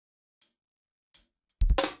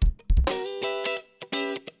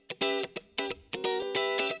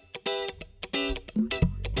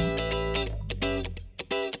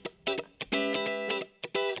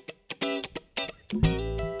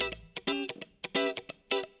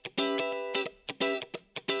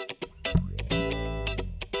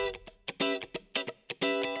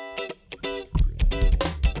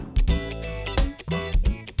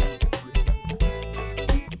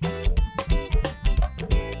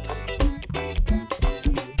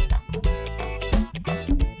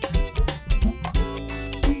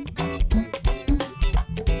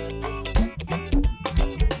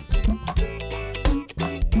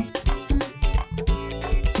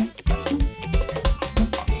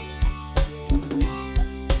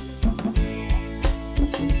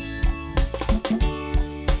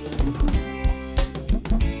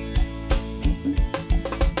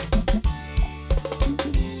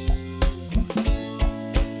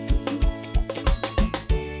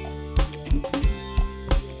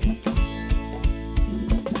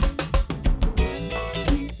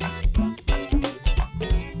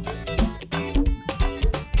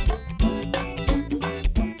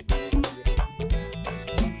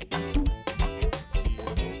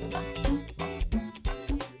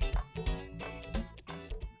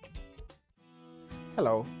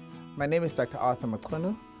Hello, my name is Dr. Arthur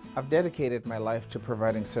McClinu. I've dedicated my life to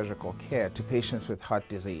providing surgical care to patients with heart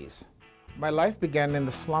disease. My life began in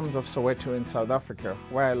the slums of Soweto in South Africa,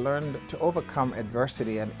 where I learned to overcome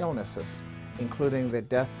adversity and illnesses, including the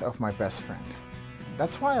death of my best friend.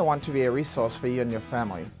 That's why I want to be a resource for you and your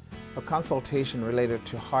family for consultation related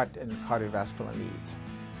to heart and cardiovascular needs.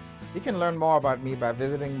 You can learn more about me by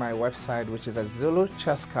visiting my website, which is at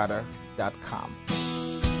zuluchescutter.com.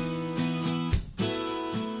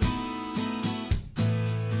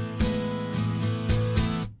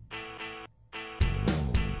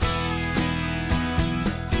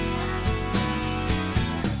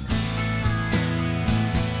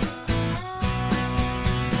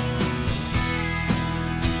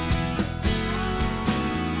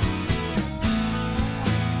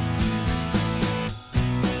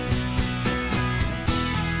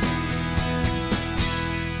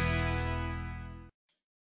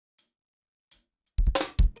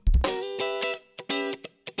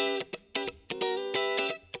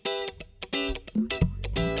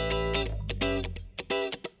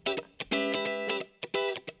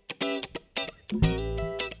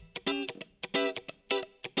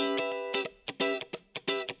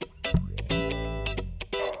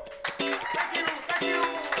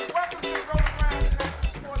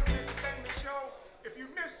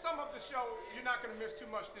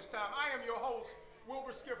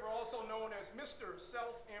 Mr.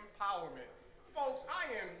 Self-Empowerment. Folks, I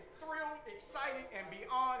am thrilled, excited, and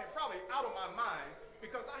beyond, and probably out of my mind,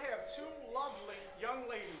 because I have two lovely young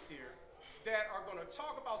ladies here that are going to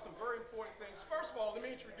talk about some very important things. First of all, let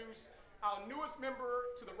me introduce our newest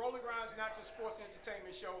member to the Rolling Grimes Not Just Sports and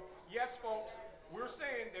Entertainment Show. Yes, folks, we're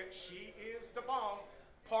saying that she is the bomb.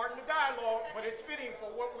 Pardon the dialogue, but it's fitting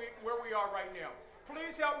for where we are right now.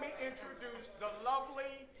 Please help me introduce the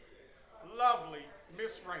lovely, lovely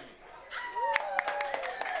Miss Rainey.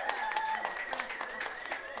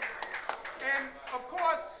 And of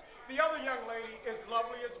course, the other young lady is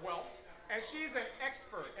lovely as well, and she's an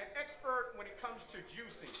expert when it comes to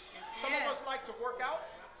juicing. Some of us like to work out,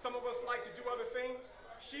 some of us like to do other things.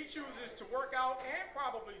 She chooses to work out and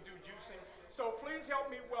probably do juicing. So please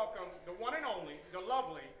help me welcome the one and only, the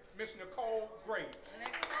lovely Miss Nicole GRIMES.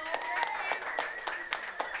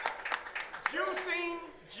 Juicing,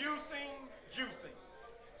 juicing, juicing.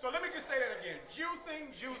 So let me just say that again. Juicing,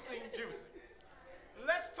 juicing, juicing.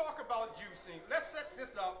 Let's talk about juicing. Let's set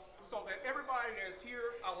this up so that everybody that's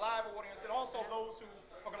here, our live audience, and also those who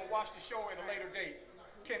are going to watch the show at a later date,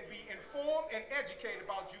 can be informed and educated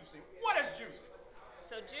about juicing. What is juicing?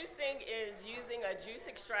 So juicing is using a juice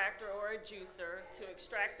extractor or a juicer to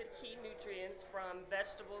extract the key nutrients from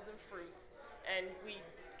vegetables and fruits, and we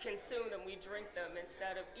consume them, we drink them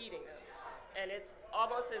instead of eating them. And it's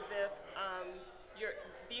almost as if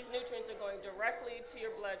these nutrients are going directly to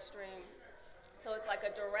your bloodstream. So it's like a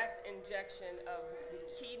direct injection of the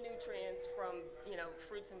key nutrients from,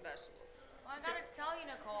 fruits and vegetables. Well, I gotta tell you,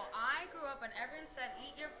 Nicole, I grew up and everyone said,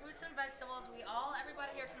 eat your fruits and vegetables.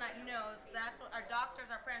 Everybody here tonight knows that's what our doctors,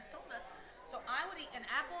 our parents told us. So I would eat an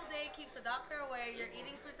apple a day, keeps the doctor away. You're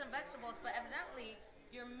eating fruits and vegetables, but evidently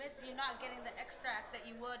you're not getting the extract that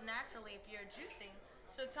you would naturally if you're juicing.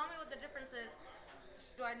 So tell me what the difference is.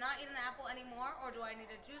 Do I not eat an apple anymore, or do I need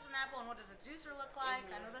to juice an apple, and what does a juicer look like?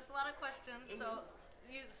 I know there's a lot of questions, so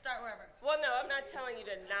you start wherever. Well, no, I'm not telling you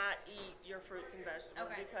to not eat your fruits and vegetables,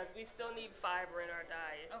 because we still need fiber in our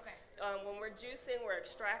diet. Okay. When we're juicing, we're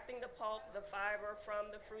extracting the pulp, the fiber from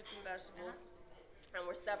the fruits and vegetables, and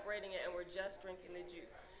we're separating it, and we're just drinking the juice.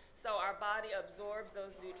 So our body absorbs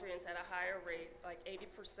those nutrients at a higher rate, like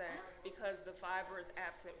 80%, because the fiber is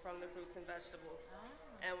absent from the fruits and vegetables,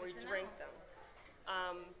 and we drink them.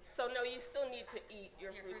 So no, you still need to eat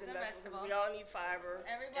your fruits and vegetables. We all need fiber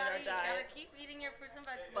in our diet. You gotta keep eating your fruits and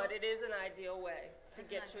vegetables. But it is an ideal way to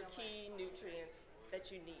get your key nutrients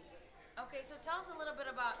that you need. Okay, so tell us a little bit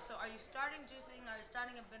about, so are you starting juicing? Are you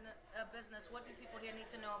starting a business? What do people here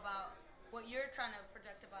need to know about what you're trying to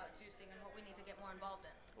project about juicing and what we need to get more involved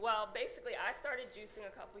in? Well, basically, I started juicing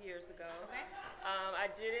a couple years ago. Okay. I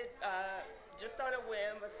did it just on a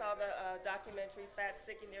whim. I saw the documentary Fat,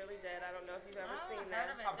 Sick, and Nearly Dead. I don't know if you've ever seen that.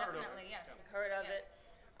 I've heard of it, definitely, yes. Heard of it.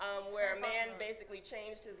 Where a man basically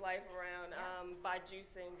changed his life around by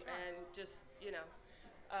juicing and just,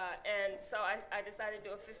 and so I decided to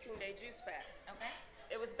do a 15-day juice fast. Okay.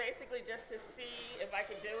 It was basically just to see if I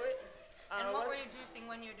could do it. And what were you juicing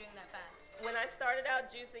when you were doing that fast? When I started out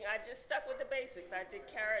juicing, I just stuck with the basics. I did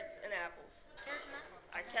carrots and apples. Carrots and apples.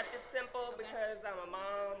 I kept it simple because I'm a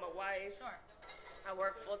mom, a wife. Sure. I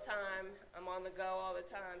work full time. I'm on the go all the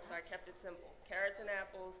time, so I kept it simple. Carrots and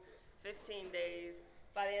apples, 15 days,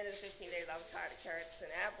 by the end of the 15 days, I was tired of carrots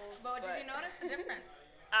and apples. But did you notice a difference?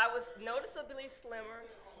 I was noticeably slimmer.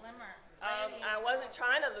 Slimmer. I wasn't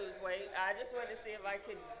trying to lose weight. I just wanted to see if I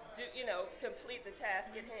could do, complete the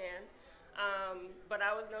task at hand. But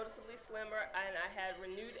I was noticeably slimmer, and I had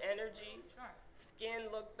renewed energy. Sure.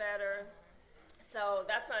 Skin looked better. So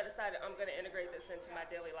that's when I decided I'm going to integrate this into my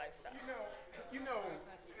daily lifestyle.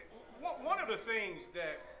 One of the things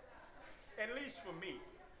that, at least for me,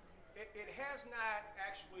 it has not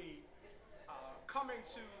actually come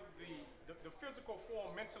into the physical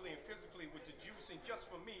form mentally and physically with the juicing just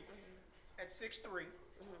for me at 6'3",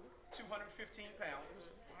 215 pounds.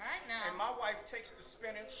 Right now. And my wife takes the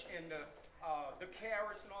spinach and the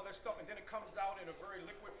carrots and all that stuff, and then it comes out in a very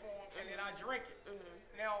liquid form, and then I drink it.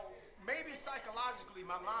 Now, maybe psychologically,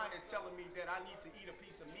 my mind is telling me that I need to eat a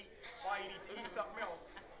piece of meat or I need to eat something else.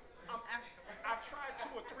 I've tried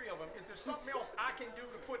 2 or 3 of them. Is there something else I can do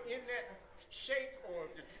to put in that shake or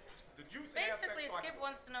the juice? Basically, Skip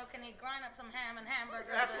wants to know, can he grind up some ham and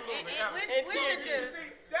hamburgers? Absolutely. With the juice.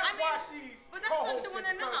 See, that's why she's but that's what you want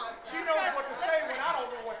to know. She knows what to say when I don't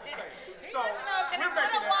know what to say. He wants to know, can he put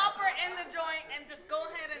a Whopper in the joint and just go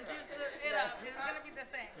ahead and juice it up? It's going to be the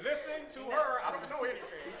same. Listen to her. I don't know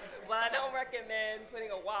anything. Well, I don't recommend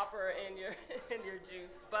putting a Whopper in your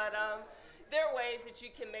juice, but there are ways that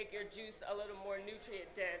you can make your juice a little more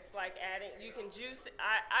nutrient dense, like you can juice.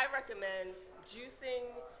 I recommend juicing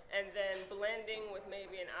and then blending with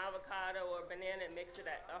maybe an avocado or banana and mix it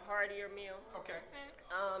at a heartier meal. Okay.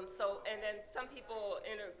 And then some people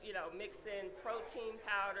mix in protein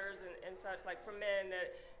powders and such, like for men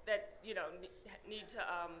that need to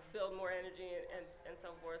build more energy and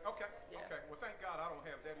so forth. Okay. Yeah. Okay. Well, thank God I don't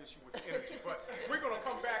have that issue with the energy. But we're going to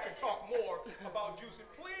come back and talk more about juicing.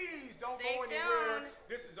 Please don't go anywhere.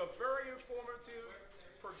 This is a very informative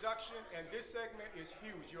production, and this segment is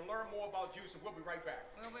huge. You'll learn more about juicing. We'll be right back.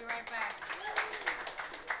 We'll be right back.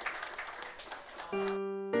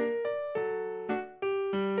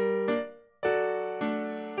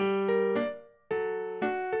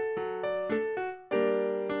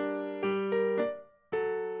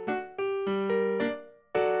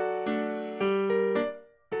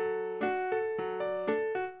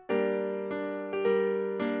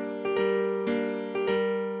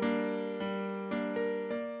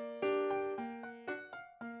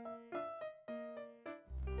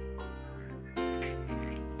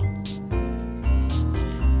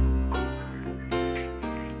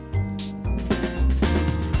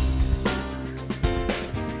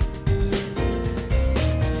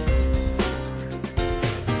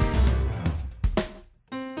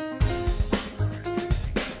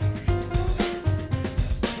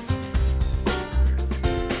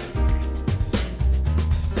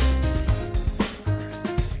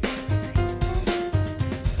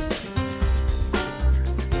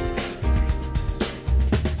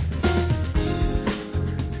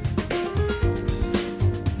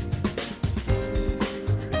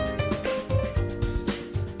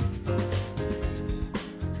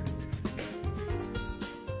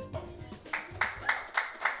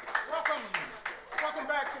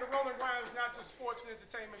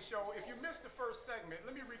 Show. If you missed the first segment,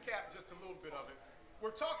 let me recap just a little bit of it.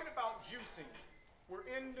 We're talking about juicing. We're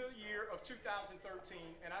in the year of 2013,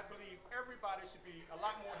 and I believe everybody should be a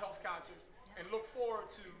lot more health conscious and look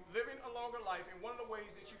forward to living a longer life. And one of the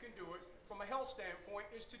ways that you can do it from a health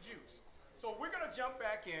standpoint is to juice. So we're going to jump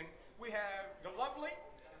back in. We have the lovely,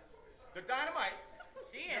 the dynamite,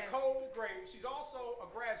 Nicole Gray. She's also a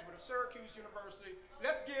graduate of Syracuse University.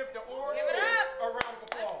 Let's give the Orange a round of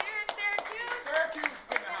applause. Let's hear it, Syracuse. Syracuse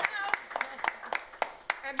is in the house.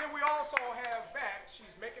 And then we also have back,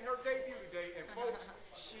 she's making her debut today, and folks,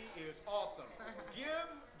 she is awesome. Give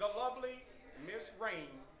the lovely Miss Rain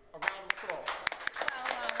a round of applause.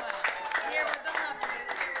 Well. Here with the lovely.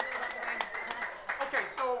 Okay,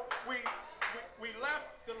 so we left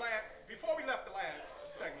before we left the last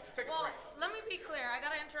segment to take a break. Let me be clear. I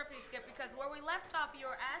gotta interrupt you, Skip, because where we left off, you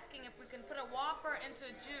were asking if we can put a Whopper into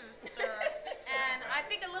juice, sir. And I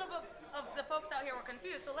think a little bit of the folks out here were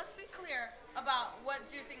confused. So let's be clear about what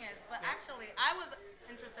juicing is. But actually, I was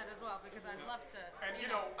interested as well because I'd love to. And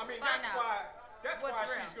that's why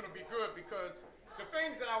she's gonna be good, because the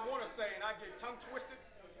things that I want to say and I get tongue twisted,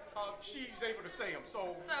 she's able to say them.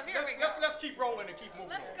 So let's keep rolling and keep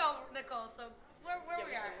moving. Let's go, Nicole. So where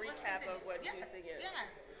we are. Give us a recap of what juicing is. Yes.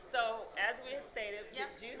 So, as we had stated, the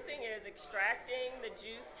juicing is extracting the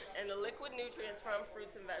juice and the liquid nutrients from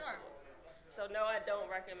fruits and vegetables. So, no, I don't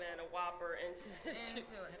recommend a Whopper into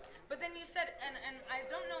juice. But then you said, and I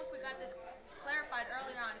don't know if we got this clarified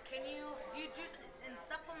earlier on, do you juice in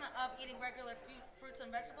supplement of eating regular fruits and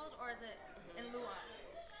vegetables, or is it in lieu of?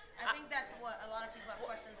 I think that's what a lot of people have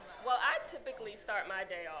questions about. Well, I typically start my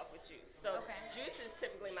day off with juice. So Okay. juice is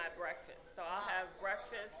typically my breakfast. So I'll have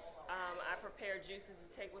breakfast. I prepare juices to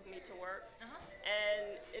take with me to work.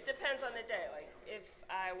 And it depends on the day. Like if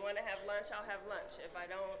I want to have lunch, I'll have lunch. If I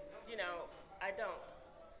don't, I don't.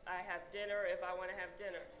 I have dinner if I want to have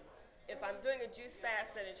dinner. If I'm doing a juice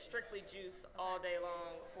fast, then it's strictly juice all day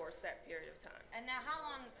long for a set period of time. And now how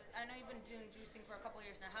long, I know you've been doing juicing for a couple of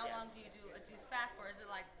years now, how Yes. long do you do a juice fast for? Is it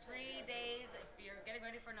like 3 days if you're getting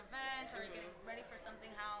ready for an event or you're getting ready for something?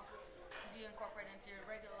 How do you incorporate it into your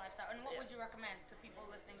regular lifestyle? And what would you recommend to people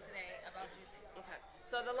listening today about juicing? Okay.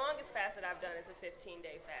 So the longest fast that I've done is a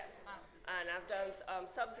 15-day fast. Wow. And I've done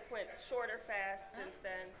subsequent shorter fasts since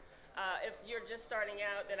then. If you're just starting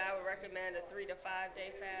out, then I would recommend a 3 to 5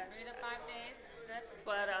 day fast. 3 to 5 days, good.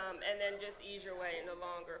 But and then just ease your way into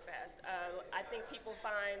longer fast. I think people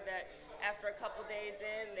find that after a couple days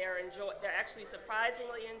in, they're actually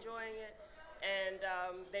surprisingly enjoying it, and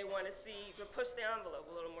they want to push the envelope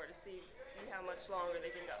a little more to see how much longer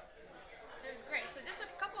they can go. That's great. So just a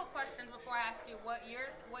couple of questions before I ask you what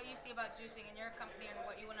you see about juicing in your company and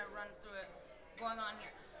what you want to run through it going on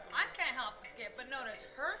here. I can't help Skip, but notice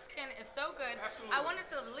her skin is so good. Absolutely. I wanted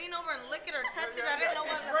to lean over and lick it or touch it. I didn't know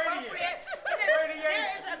what was It's radiant. appropriate. There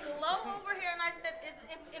is a glow over here, and I said,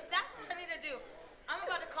 if that's what I need to do, I'm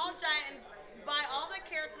about to call Giant and buy all the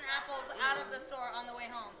carrots and apples out of the store on the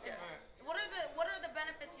way home. What are the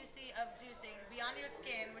benefits you see of juicing beyond your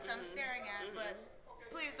skin, which I'm staring at, but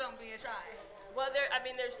please don't be shy. Well,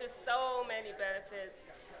 there's just so many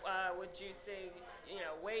benefits with juicing.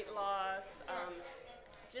 Weight loss.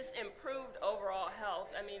 Just improved overall health.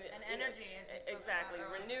 And energy is just exactly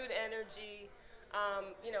renewed energy.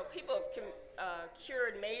 People have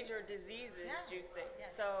cured major diseases juicing.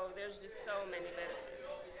 Yes. So there's just so many benefits.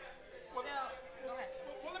 So go ahead.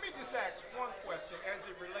 Well, let me just ask one question as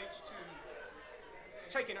it relates to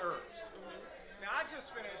taking herbs. Now, I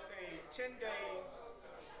just finished a 10-day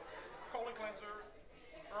colon cleanser,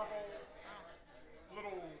 herbal,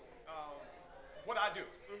 little, what I do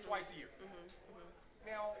twice a year.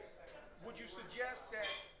 Now, would you suggest that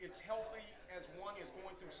it's healthy as one is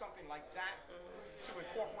going through something like that to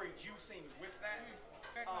incorporate juicing with that?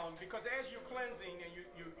 Because as you're cleansing and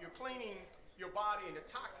you're cleaning your body and the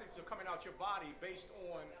toxins are coming out your body based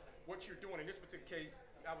on what you're doing. In this particular case,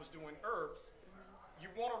 I was doing herbs. You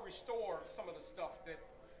want to restore some of the stuff that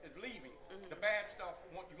is leaving. The bad stuff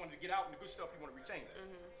you want to get out, and the good stuff you want to retain.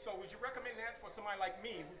 So would you recommend that for somebody like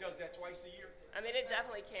me who does that twice a year? It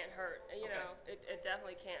definitely can't hurt. It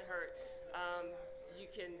definitely can't hurt. You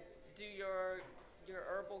can do your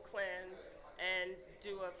herbal cleanse and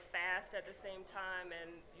do a fast at the same time,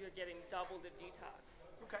 and you're getting double the detox.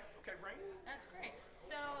 Okay, Rain? That's great.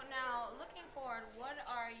 So now, looking forward, do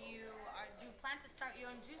you plan to start your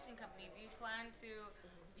own juicing company? Do you plan to,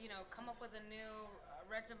 come up with a new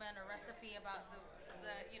regimen or recipe about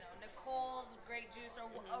the Nicole's great juice, or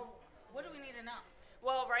what do we need to know?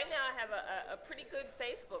 Well, right now I have a pretty good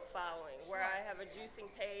Facebook following where I have a juicing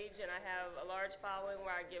page, and I have a large following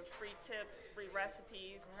where I give free tips, free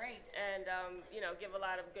recipes, and give a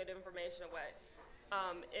lot of good information away.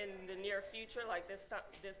 In the near future, like this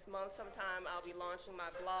month sometime, I'll be launching my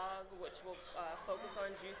blog, which will focus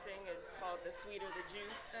on juicing. It's called The Sweeter the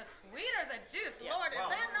Juice. The Sweeter the Juice? Yeah. Lord, is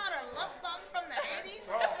that not a love song from the 80s?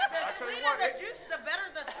 Well, The sweeter the juice, the better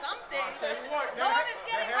the something. I'll tell you what, Lord, it's that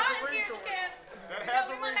getting has hot a in ring here, to it. Skip. That has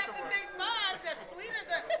a We might ring have to to it. take mine. The sweeter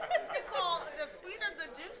the, Nicole, the sweeter the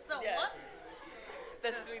juice, the Yeah. what?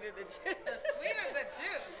 The Sweeter the Juice. The sweeter the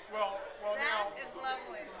juice. Well, now, That is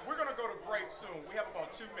lovely. we're going to go to break soon. We have about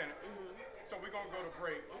 2 minutes. So we're going to go to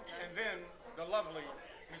break. And then the lovely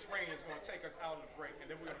Miss Rain is going to take us out of the break. And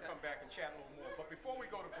then we're going to come back and chat a little more. But before we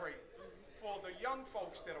go to break, for the young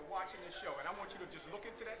folks that are watching this show, and I want you to just look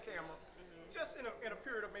into that camera, just in a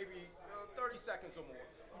period of maybe 30 seconds or more.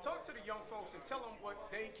 Talk to the young folks and tell them what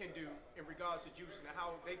they can do in regards to juicing and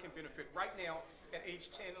how they can benefit right now at age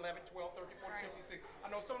 10, 11, 12, 13, 14, 15, 16. I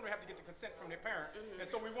know some of them have to get the consent from their parents, and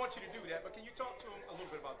so we want you to do that. But can you talk to them a little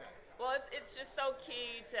bit about that? Well, it's just so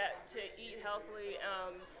key to eat healthily.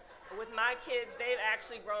 With my kids, they've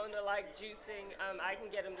actually grown to like juicing. I can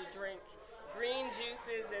get them to drink green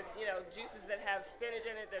juices and juices that have spinach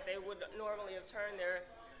in it that they would normally have turned their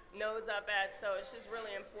nose up at. So it's just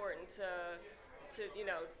really important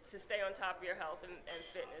to stay on top of your health and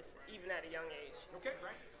fitness, even at a young age. Okay,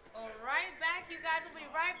 right. All right, back. You guys will be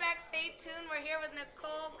right back. Stay tuned. We're here with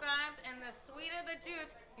Nicole Grimes and The Sweeter the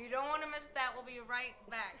Juice. You don't want to miss that. We'll be right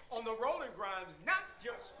back. On the Roland Grimes, not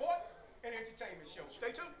just sports and entertainment show.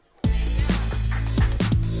 Stay tuned.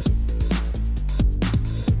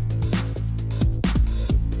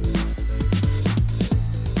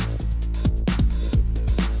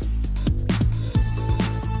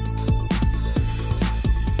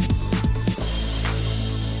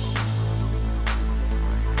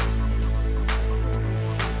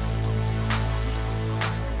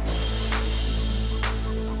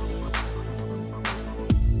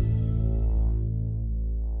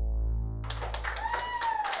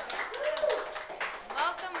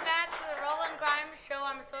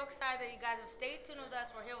 I'm so excited that you guys have stayed tuned with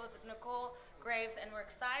us. We're here with Nicole Graves, and we're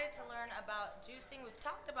excited to learn about juicing. We've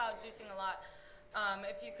talked about juicing a lot.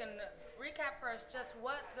 If you can recap for us just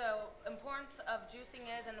what the importance of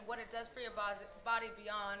juicing is and what it does for your body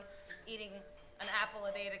beyond eating an apple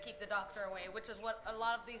a day to keep the doctor away, which is what a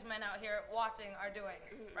lot of these men out here watching are doing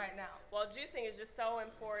right now. Well, juicing is just so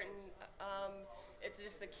important. It's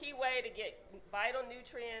just a key way to get vital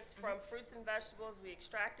nutrients from fruits and vegetables. We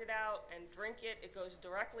extract it out and drink it. It goes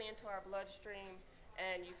directly into our bloodstream,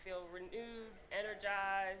 and you feel renewed,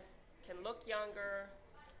 energized, can look younger,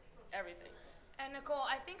 everything. And Nicole,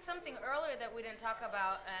 I think something earlier that we didn't talk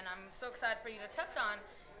about, and I'm so excited for you to touch on,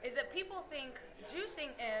 is that people think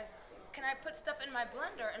juicing is, can I put stuff in my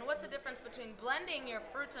blender? And what's the difference between blending your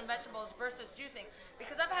fruits and vegetables versus juicing?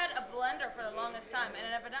 Because I've had a blender for the longest time, and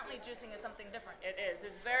evidently juicing is something different. It is.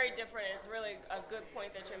 It's very different. It's really a good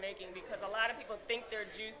point that you're making, because a lot of people think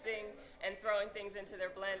they're juicing and throwing things into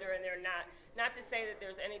their blender, and they're not. Not to say that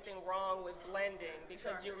there's anything wrong with blending,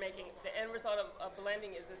 because you're making, the end result of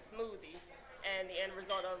blending is a smoothie, and the end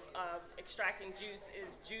result of extracting juice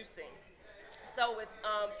is juicing. So with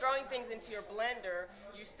throwing things into your blender,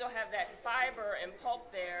 you still have that fiber and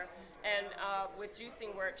pulp there, and with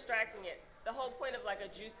juicing, we're extracting it. The whole point of like a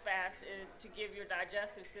juice fast is to give your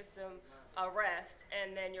digestive system a rest,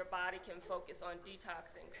 and then your body can focus on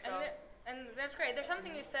detoxing. So. And that's great. There's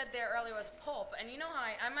something you said there earlier was pulp. And you know how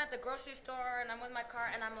I'm at the grocery store and I'm with my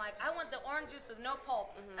car and I'm like, I want the orange juice with no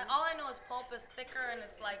pulp. And all I know is pulp is thicker and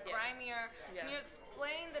it's like grimier. Can you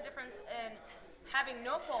explain the difference in having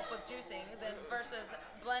no pulp with juicing versus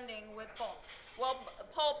blending with pulp? Well,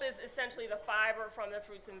 pulp is essentially the fiber from the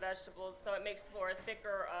fruits and vegetables, so it makes for a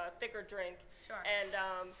thicker drink. Sure. And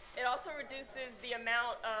it also reduces the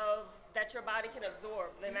amount that your body can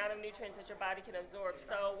absorb, the amount of nutrients that your body can absorb.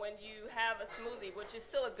 So when you have a smoothie, which is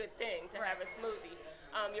still a good thing to have a smoothie,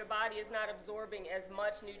 your body is not absorbing as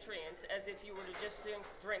much nutrients as if you were to just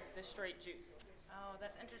drink the straight juice. Oh,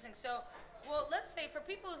 that's interesting. So, well, let's say for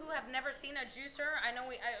people who have never seen a juicer, I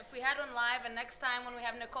know if we had one live, and next time when we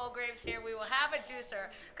have Nicole Graves here, we will have a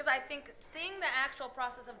juicer, because I think seeing the actual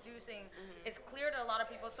process of juicing is clear to a lot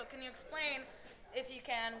of people. So can you explain, if you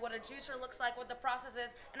can, what a juicer looks like, what the process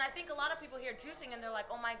is? And I think a lot of people hear juicing and they're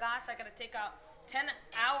like, oh my gosh, I gotta take out 10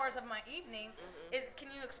 hours of my evening. Can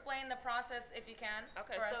you explain the process, if you can,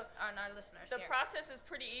 for us and our listeners The here? process is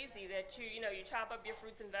pretty easy. That you chop up your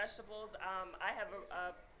fruits and vegetables. I have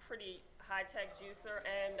a pretty high-tech juicer,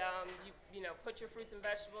 and you put your fruits and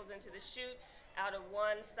vegetables into the chute. Out of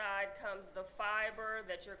one side comes the fiber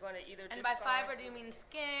that you're going to either And by fiber, do you mean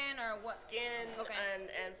skin or what? Skin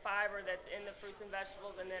and fiber that's in the fruits and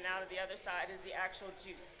vegetables, and then out of the other side is the actual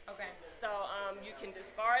juice. Okay. So you can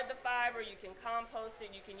discard the fiber, you can compost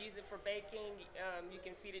it, you can use it for baking, you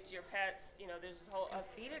can feed it to your pets. There's this whole...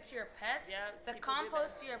 feed it to your pets? Yeah. The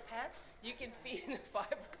compost to your pets? You can feed the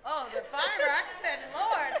fiber. Oh, the fiber. I said,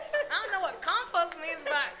 Lord, I don't know what compost means,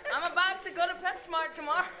 but I'm about to go to PetSmart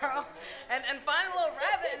tomorrow and find a little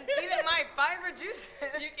rabbit and feed it my fiber juice.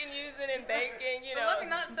 You can use it in baking, So let me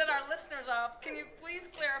not set our listeners off. Can you please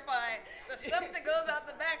clarify the stuff that goes out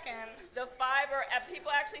the back end? The fiber,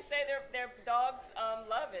 people actually say their dogs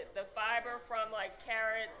love it. The fiber from like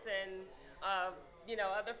carrots and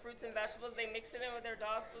other fruits and vegetables, they mix it in with their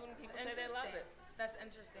dog food, and people say they love it. That's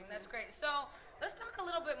interesting. That's great. So let's talk a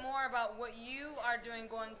little bit more about what you are doing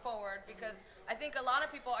going forward, because I think a lot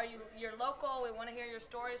of people you're local. We want to hear your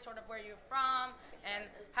story, sort of where you're from and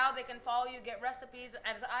how they can follow you, get recipes,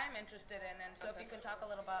 as I'm interested in. And so if you can talk a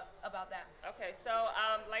little about that. Okay. So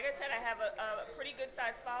like I said, I have a pretty good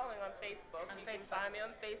sized following on Facebook. You can find me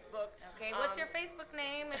on Facebook. Okay. What's your Facebook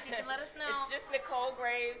name, if you can let us know? It's just Nicole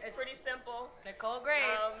Graves. It's pretty simple. Nicole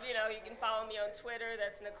Graves. You can follow me on Twitter.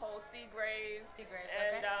 That's Nicole C. Graves.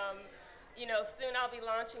 And soon I'll be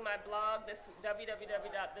launching my blog,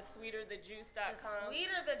 www.thesweeterthejuice.com. The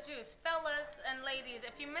Sweeter the Juice. Fellas and ladies,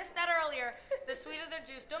 if you missed that earlier, The Sweeter the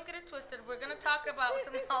Juice, don't get it twisted. We're going to talk about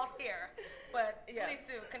some health here. But please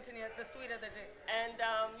do continue. The Sweeter the Juice. And,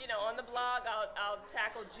 on the blog, I'll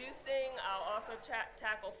tackle juicing. I'll also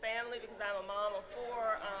tackle family, because I'm a mom of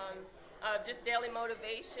 4. Just daily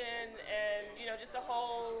motivation and, just a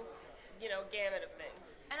whole, gamut of things.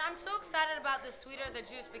 And I'm so excited about The Sweeter the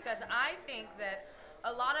Juice, because I think that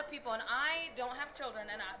a lot of people, and I don't have children,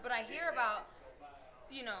 but I hear about,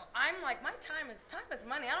 I'm like, my time is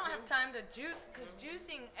money. I don't have time to juice, because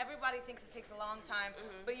juicing, everybody thinks it takes a long time.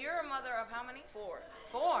 But you're a mother of how many? 4.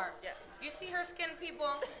 4? Yeah. You see her skin,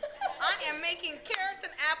 people? I am making carrots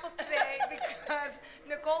and apples today because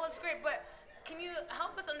Nicole looks great. But can you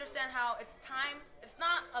help us understand how it's time? It's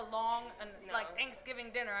not a long, like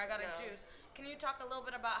Thanksgiving dinner, I got to juice. can you talk a little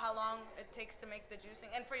bit about how long it takes to make the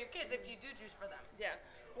juicing, and for your kids if you do juice for them? Yeah.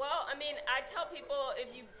 Well, I mean, I tell people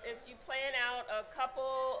if you plan out a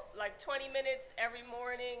couple, like 20 minutes every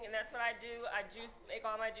morning, and that's what I do. I make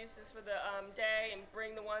all my juices for the day and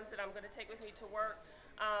bring the ones that I'm going to take with me to work.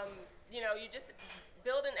 You know, you just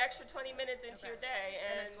build an extra 20 minutes into your day,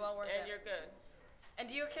 and it's well worth it. And you're good. And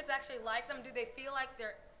do your kids actually like them? Do they feel like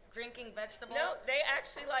they're drinking vegetables? No, they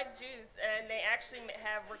actually like juice, and they actually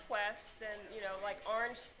have requests, and you know, like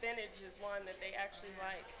orange spinach is one that they actually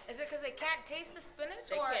like. Is it because they can't taste the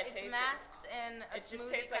spinach, they or can't it's taste masked in a smoothie? It just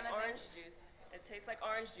tastes like kind of orange thing? juice. It tastes like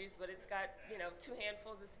orange juice, but it's got, you know, 2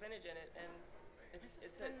 handfuls of spinach in it, and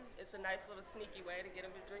it's a nice little sneaky way to get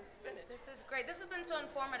them to drink spinach. This is great. This has been so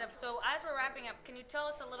informative. So as we're wrapping up, can you tell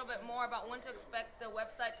us a little bit more about when to expect the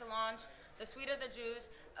website to launch, the Sweeter the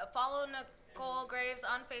Juice? Follow Nicole Graves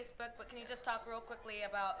on Facebook, but can you just talk real quickly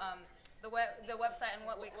about the website and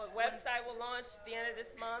what we expect? The website will launch at the end of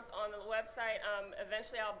this month. On the website,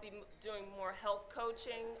 eventually I'll be doing more health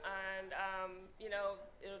coaching, and you know,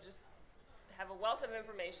 it'll just have a wealth of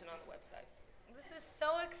information on the website. This is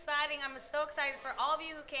so exciting. I'm so excited for all of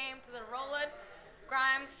you who came to the Roland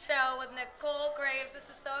GRIMES show with Nicole Graves. This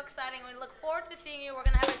is so exciting. We look forward to seeing you. We're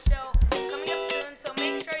going to have a show coming up soon, so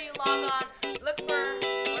make sure you log on. Look for